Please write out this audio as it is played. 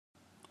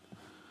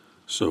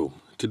So,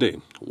 today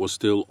we're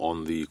still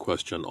on the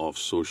question of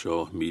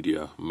social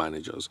media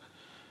managers.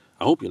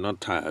 I hope you're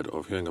not tired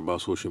of hearing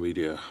about social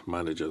media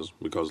managers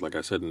because, like I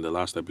said in the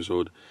last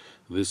episode,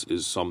 this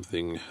is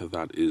something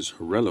that is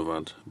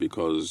relevant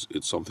because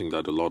it's something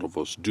that a lot of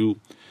us do,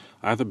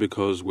 either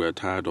because we're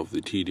tired of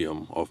the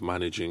tedium of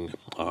managing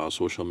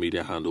social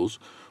media handles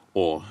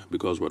or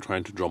because we're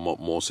trying to drum up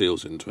more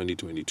sales in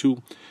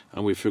 2022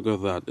 and we figure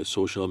that a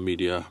social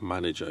media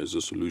manager is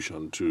the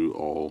solution to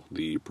all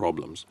the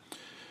problems.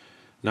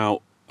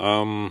 Now,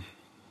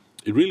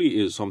 it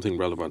really is something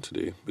relevant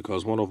today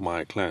because one of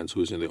my clients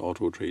who is in the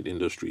auto trade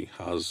industry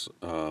has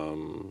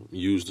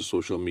used the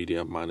social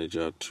media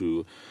manager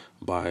to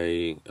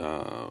buy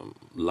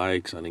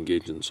likes and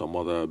engage in some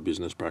other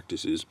business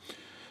practices.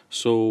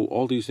 So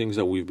all these things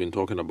that we've been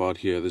talking about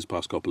here this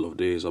past couple of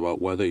days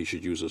about whether you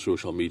should use a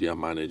social media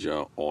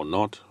manager or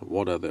not,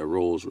 what are their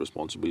roles,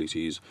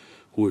 responsibilities,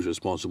 who is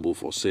responsible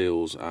for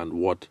sales, and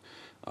what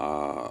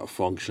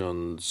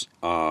functions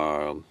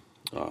are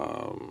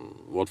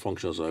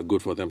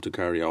good for them to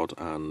carry out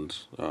and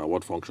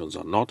what functions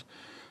are not.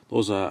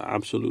 Those are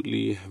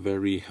absolutely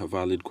very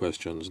valid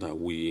questions that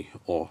we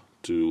ought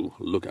to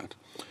look at.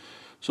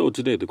 So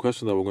today, the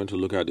question that we're going to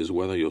look at is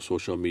whether your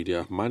social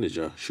media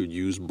manager should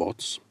use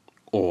bots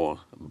or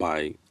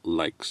buy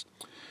likes.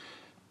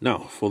 Now,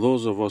 for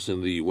those of us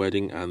in the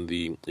wedding and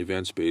the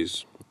event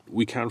space,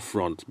 we can't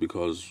front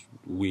because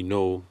we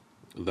know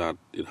that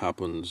it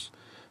happens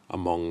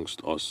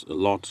amongst us a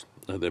lot.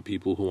 There are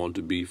people who want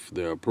to beef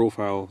their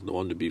profile, they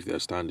want to beef their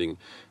standing,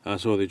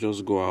 and so they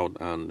just go out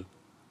and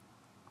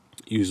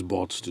use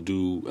bots to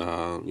do,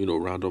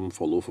 random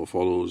follow for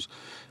follows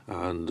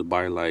and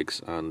buy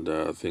likes and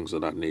things of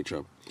that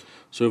nature.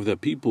 So if there are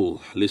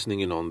people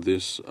listening in on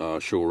this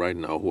show right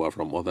now who are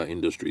from other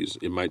industries,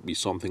 it might be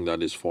something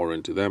that is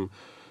foreign to them.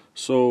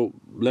 So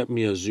let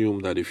me assume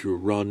that if you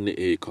run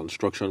a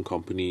construction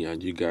company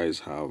and you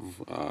guys have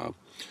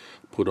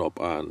put up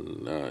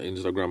an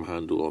Instagram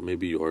handle, or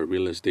maybe you're a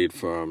real estate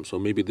firm, so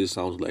maybe this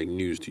sounds like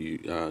news to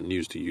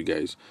you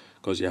guys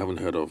because you haven't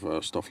heard of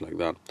stuff like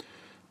that.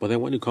 But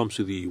then when it comes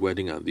to the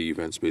wedding and the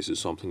event space, it's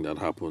something that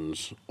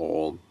happens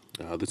all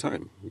the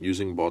time,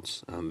 using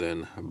bots and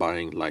then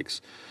buying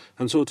likes.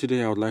 And so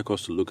today I would like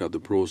us to look at the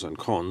pros and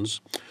cons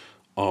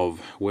of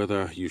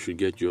whether you should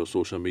get your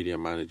social media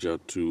manager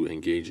to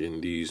engage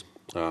in these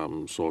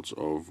sorts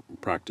of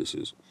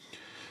practices.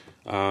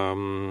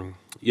 So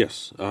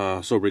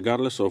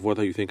regardless of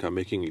whether you think I'm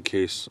making a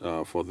case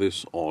for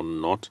this or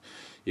not,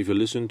 if you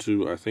listen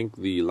to, I think,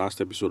 the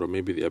last episode or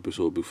maybe the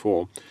episode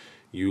before,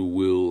 you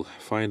will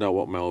find out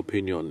what my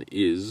opinion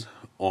is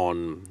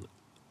on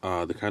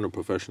the kind of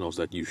professionals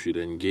that you should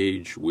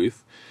engage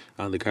with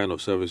and the kind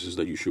of services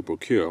that you should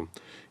procure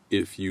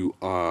if you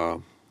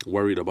are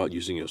worried about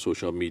using your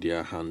social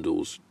media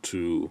handles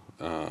to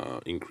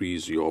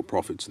increase your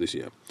profits this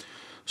year.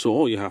 So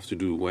all you have to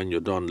do when you're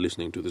done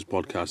listening to this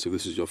podcast, if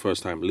this is your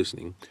first time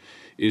listening,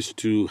 is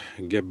to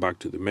get back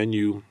to the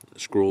menu,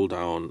 scroll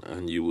down,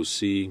 and you will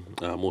see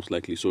most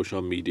likely social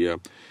media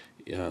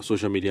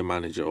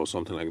manager or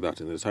something like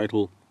that in the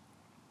title.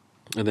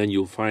 And then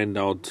you'll find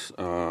out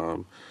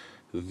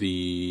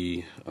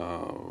the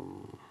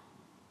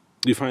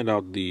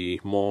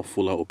more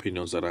fuller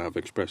opinions that I have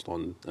expressed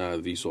on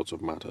these sorts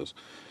of matters.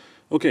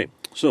 Okay,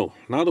 so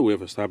now that we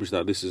have established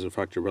that this is in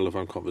fact a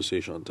relevant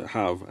conversation to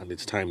have and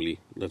it's timely,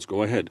 let's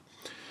go ahead.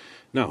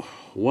 Now,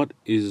 what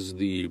is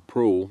the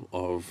pro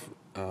of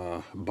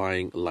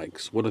buying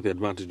likes? What are the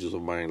advantages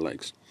of buying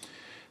likes?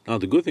 Now,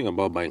 the good thing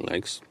about buying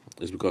likes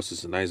is because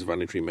it's a nice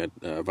vanity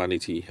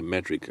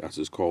metric, as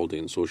it's called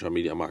in social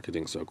media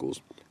marketing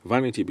circles.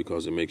 Vanity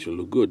because it makes you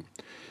look good.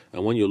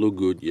 And when you look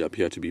good, you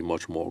appear to be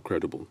much more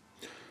credible.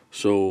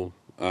 So,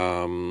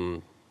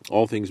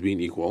 all things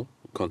being equal,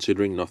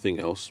 considering nothing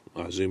else,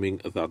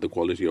 assuming that the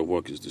quality of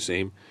work is the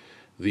same,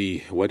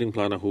 the wedding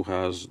planner who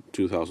has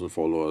 2,000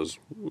 followers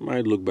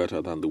might look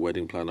better than the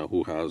wedding planner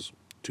who has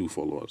 2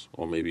 followers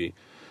or maybe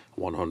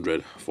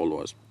 100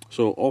 followers.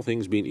 So all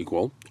things being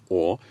equal,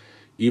 or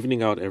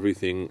evening out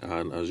everything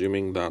and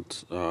assuming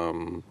that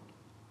the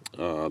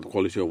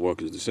quality of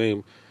work is the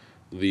same,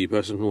 the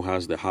person who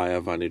has the higher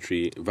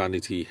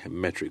vanity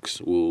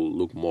metrics will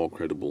look more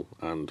credible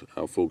and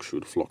folks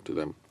should flock to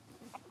them.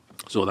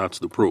 So that's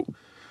the pro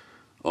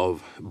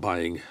of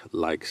buying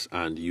likes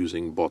and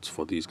using bots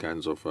for these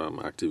kinds of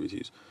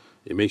activities.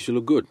 It makes you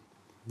look good.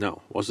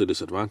 Now, what's the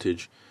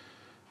disadvantage?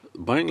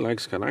 Buying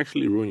likes can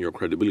actually ruin your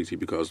credibility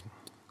because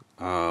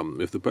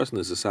if the person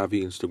is a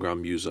savvy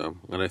Instagram user,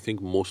 and I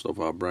think most of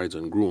our brides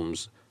and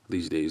grooms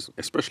these days,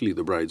 especially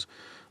the brides,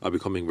 are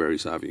becoming very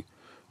savvy.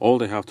 All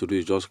they have to do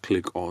is just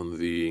click on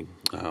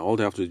all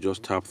they have to do is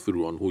just tap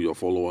through on who your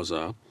followers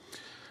are,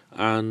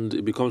 and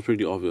it becomes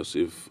pretty obvious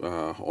if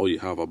all you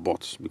have are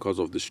bots because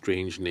of the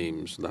strange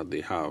names that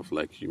they have.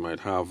 Like you might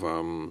have,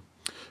 follower,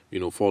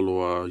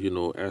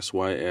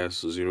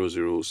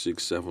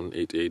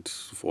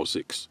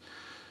 SYS00678846.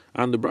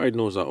 And the bride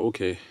knows that,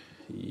 okay,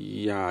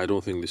 yeah, I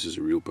don't think this is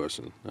a real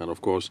person. And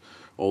of course,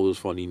 all those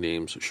funny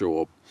names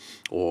show up.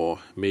 Or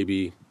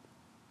maybe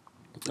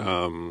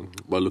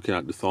by looking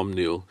at the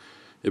thumbnail,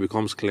 it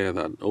becomes clear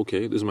that,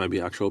 okay, this might be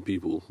actual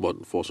people,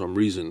 but for some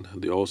reason,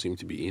 they all seem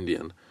to be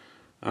Indian.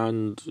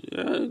 And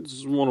yeah,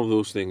 it's one of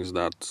those things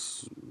that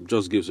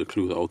just gives a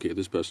clue that, okay,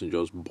 this person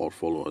just bought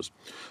followers.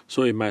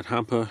 So it might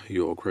hamper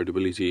your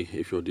credibility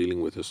if you're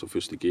dealing with a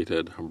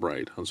sophisticated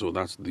bride. And so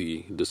that's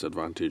the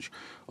disadvantage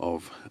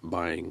of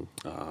buying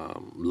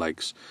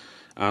likes.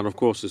 And of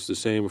course, it's the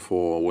same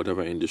for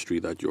whatever industry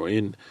that you're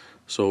in.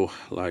 So,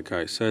 like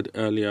I said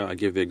earlier, I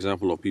gave the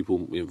example of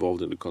people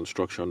involved in the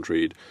construction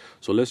trade.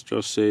 So, let's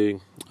just say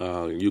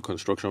you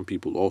construction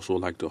people also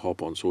like to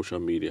hop on social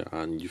media,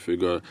 and you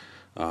figure,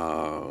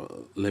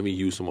 let me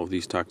use some of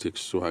these tactics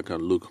so I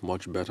can look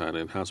much better and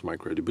enhance my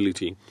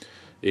credibility.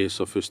 A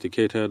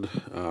sophisticated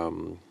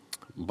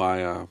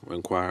buyer,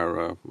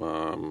 inquirer,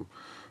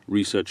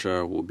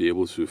 researcher will be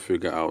able to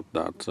figure out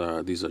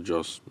that these are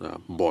just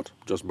bought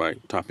just by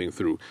tapping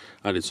through,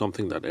 and it's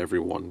something that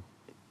everyone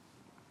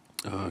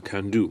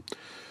can do.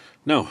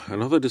 Now,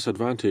 another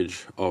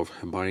disadvantage of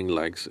buying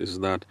likes is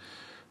that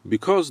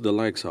because the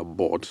likes are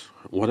bought,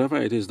 whatever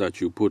it is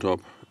that you put up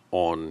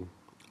on,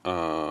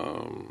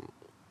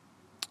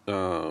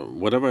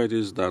 whatever it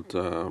is that,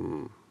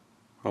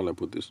 how will I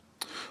put this?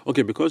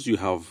 Okay, because you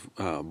have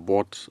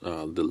bought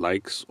the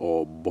likes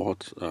or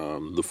bought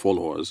the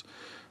followers,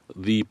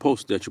 the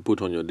posts that you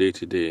put on your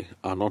day-to-day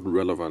are not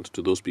relevant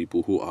to those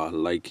people who are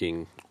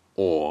liking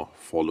or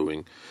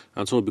following,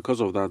 and so because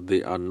of that,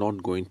 they are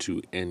not going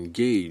to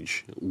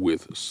engage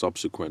with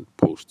subsequent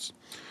posts.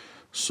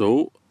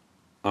 So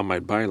I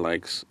might buy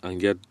likes and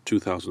get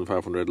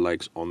 2,500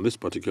 likes on this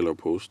particular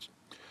post,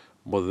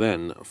 but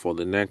then for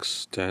the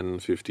next 10,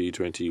 50,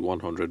 20,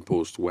 100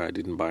 posts where I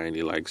didn't buy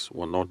any likes,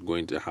 we're not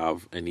going to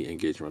have any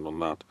engagement on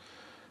that.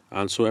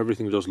 And so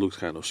everything just looks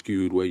kind of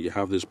skewed, where you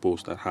have this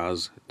post that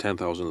has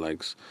 10,000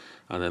 likes,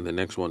 and then the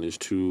next one is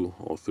 2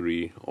 or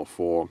 3 or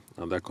 4,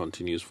 and that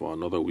continues for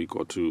another week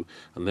or two,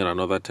 and then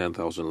another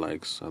 10,000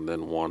 likes, and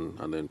then 1,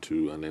 and then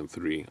 2, and then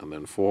 3, and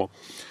then 4.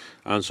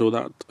 And so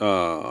that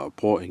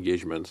poor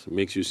engagement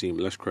makes you seem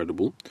less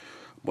credible.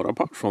 But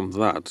apart from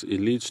that, it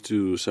leads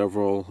to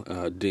several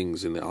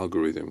dings in the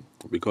algorithm,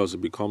 because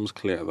it becomes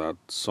clear that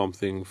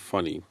something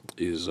funny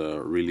is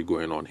really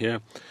going on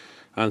here.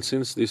 And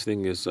since this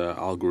thing is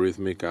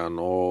algorithmic and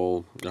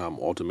all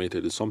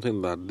automated, it's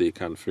something that they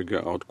can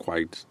figure out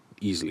quite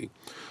easily.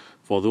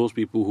 For those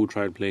people who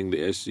tried playing the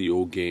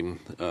SEO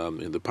game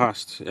in the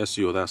past,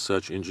 SEO, that's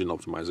search engine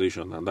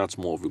optimization, and that's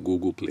more of a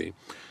Google play.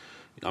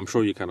 I'm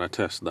sure you can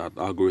attest that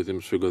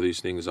algorithms figure these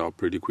things out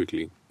pretty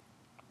quickly,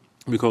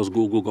 because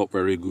Google got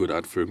very good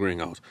at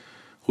figuring out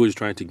who is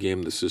trying to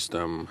game the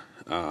system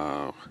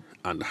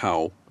and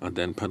how, and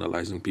then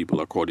penalizing people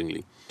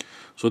accordingly.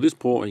 So this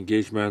poor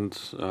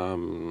engagement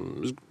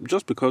is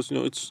just because,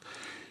 it's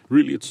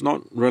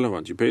not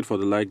relevant. You paid for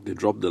the like, they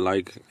dropped the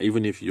like.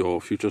 Even if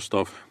your future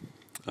stuff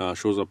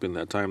shows up in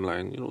their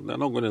timeline, they're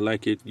not going to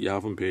like it. You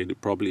haven't paid.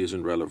 It probably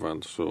isn't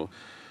relevant. So,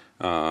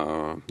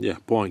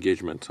 poor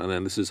engagement. And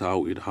then this is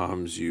how it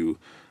harms you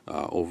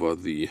over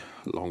the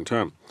long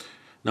term.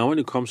 Now, when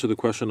it comes to the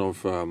question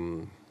of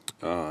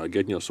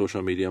getting your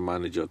social media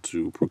manager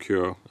to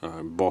procure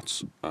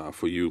bots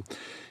for you,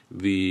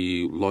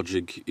 the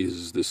logic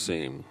is the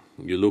same.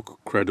 You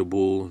look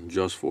credible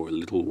just for a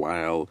little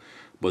while,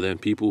 but then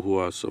people who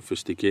are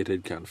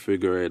sophisticated can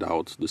figure it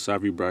out. The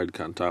savvy bride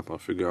can tap and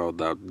figure out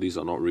that these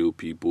are not real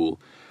people.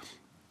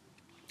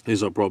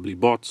 These are probably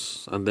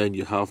bots, and then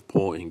you have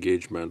poor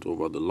engagement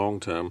over the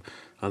long term,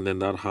 and then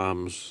that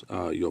harms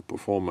your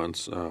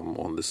performance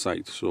on the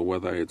site. So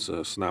whether it's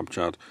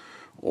Snapchat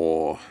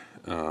or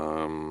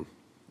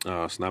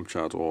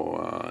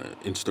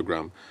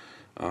Instagram,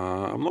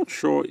 I'm not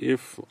sure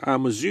if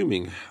I'm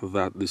assuming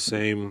that the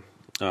same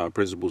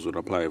principles would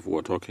apply if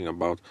we're talking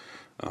about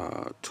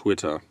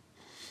Twitter.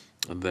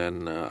 And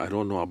then I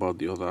don't know about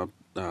the other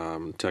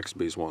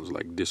text-based ones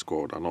like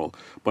Discord and all,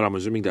 but I'm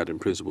assuming that in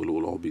principle it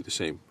will all be the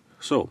same.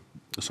 So,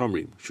 a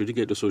summary: should you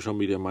get the social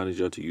media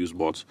manager to use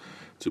bots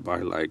to buy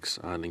likes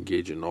and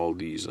engage in all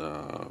these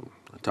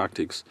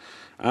tactics?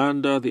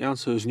 And the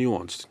answer is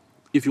nuanced.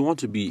 If you want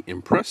to be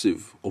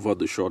impressive over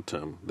the short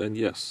term, then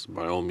yes,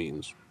 by all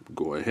means,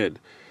 go ahead.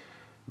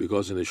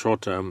 Because in the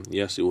short term,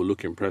 yes, it will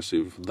look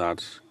impressive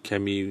that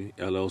Kemi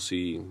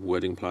LLC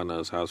Wedding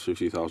Planners has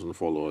 50,000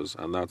 followers,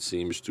 and that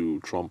seems to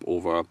trump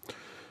over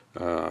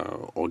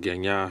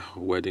Ogenya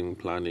Wedding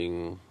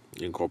Planning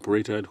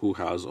Incorporated, who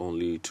has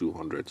only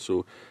 200.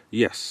 So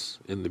yes,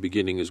 in the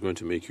beginning it's going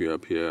to make you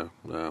appear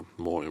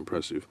more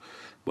impressive,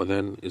 but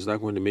then is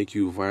that going to make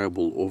you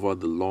viable over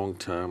the long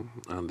term?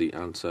 And the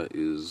answer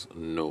is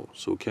no.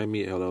 So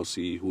Kemi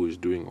LLC, who is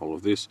doing all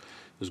of this,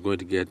 is going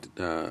to get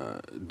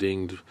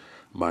dinged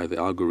by the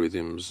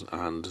algorithms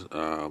and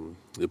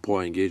the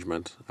poor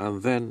engagement,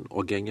 and then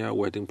Ogenya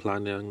Wedding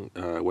Planner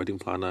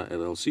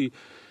LLC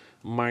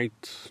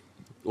might,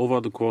 over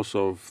the course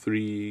of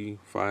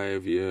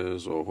 3-5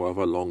 years or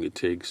however long it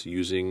takes,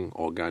 using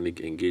organic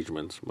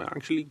engagements, might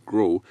actually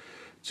grow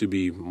to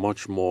be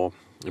much more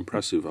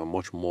impressive and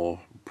much more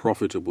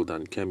profitable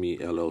than Kemi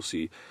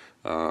LLC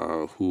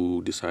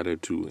who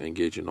decided to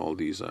engage in all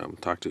these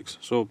tactics.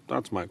 So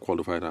that's my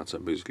qualified answer,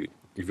 basically.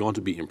 If you want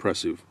to be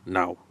impressive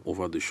now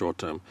over the short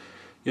term,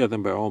 yeah,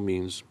 then by all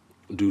means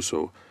do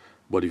so.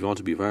 But if you want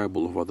to be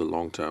viable over the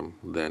long term,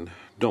 then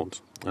don't.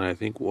 And I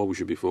think what we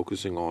should be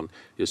focusing on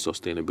is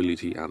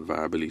sustainability and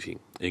viability.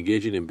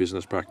 Engaging in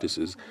business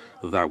practices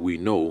that we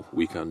know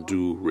we can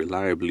do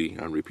reliably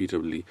and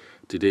repeatably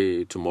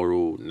today,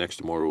 tomorrow,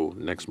 next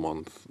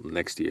month,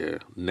 next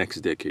year,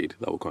 next decade,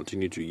 that will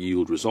continue to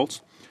yield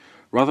results.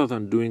 Rather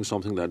than doing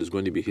something that is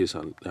going to be hit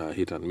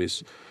and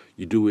miss,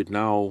 you do it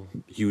now,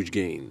 huge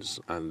gains,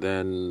 and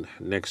then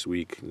next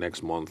week,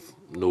 next month,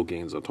 no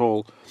gains at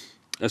all.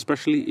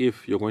 Especially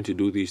if you're going to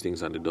do these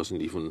things and it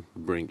doesn't even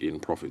bring in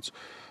profits.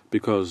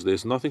 Because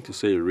there's nothing to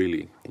say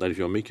really that if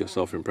you make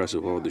yourself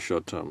impressive over the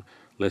short term,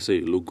 let's say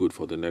you look good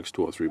for the next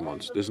 2 or 3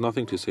 months, there's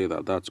nothing to say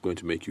that that's going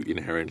to make you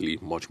inherently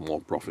much more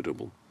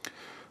profitable.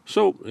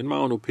 So, in my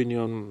own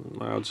opinion,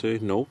 I would say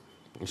no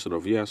instead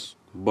of yes.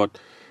 But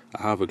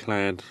I have a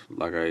client,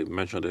 like I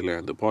mentioned earlier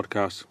in the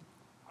podcast,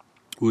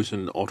 who is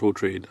in auto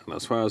trade, and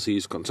as far as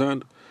he's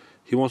concerned,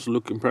 he wants to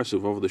look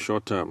impressive over the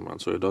short term,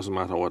 and so it doesn't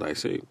matter what I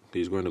say.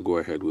 He's going to go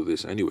ahead with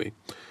this anyway.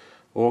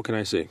 Or what can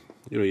I say?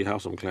 You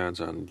have some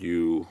clients and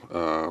you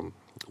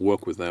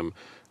work with them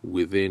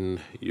within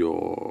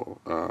your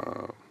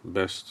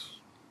best,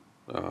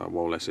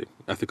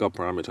 ethical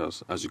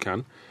parameters as you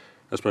can,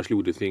 especially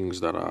with the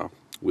things that are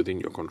within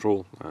your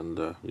control, and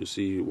you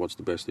see what's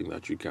the best thing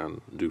that you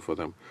can do for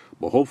them.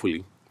 But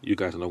hopefully, you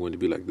guys are not going to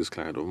be like this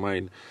client of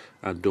mine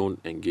and don't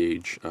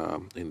engage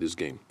in this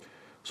game.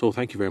 So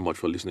thank you very much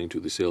for listening to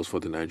the Sales for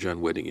the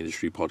Nigerian Wedding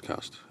Industry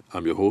podcast.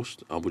 I'm your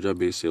host,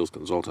 Abuja-based sales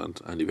consultant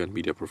and event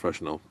media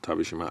professional,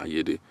 Tabishima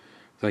Ayede.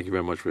 Thank you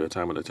very much for your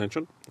time and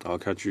attention. I'll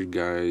catch you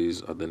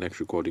guys at the next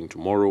recording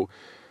tomorrow.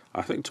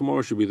 I think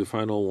tomorrow should be the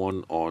final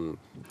one on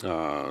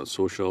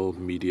social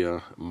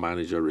media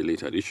manager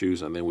related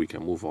issues, and then we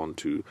can move on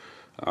to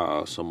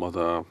some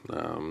other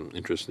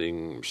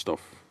interesting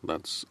stuff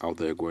that's out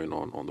there going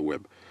on the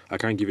web. I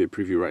can't give you a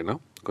preview right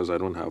now because I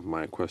don't have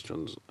my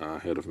questions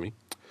ahead of me.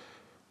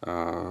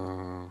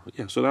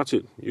 So that's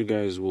it. You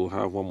guys will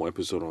have one more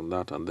episode on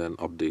that and then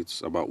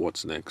updates about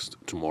what's next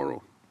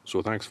tomorrow.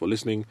 So thanks for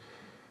listening.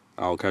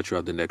 I'll catch you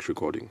at the next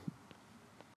recording.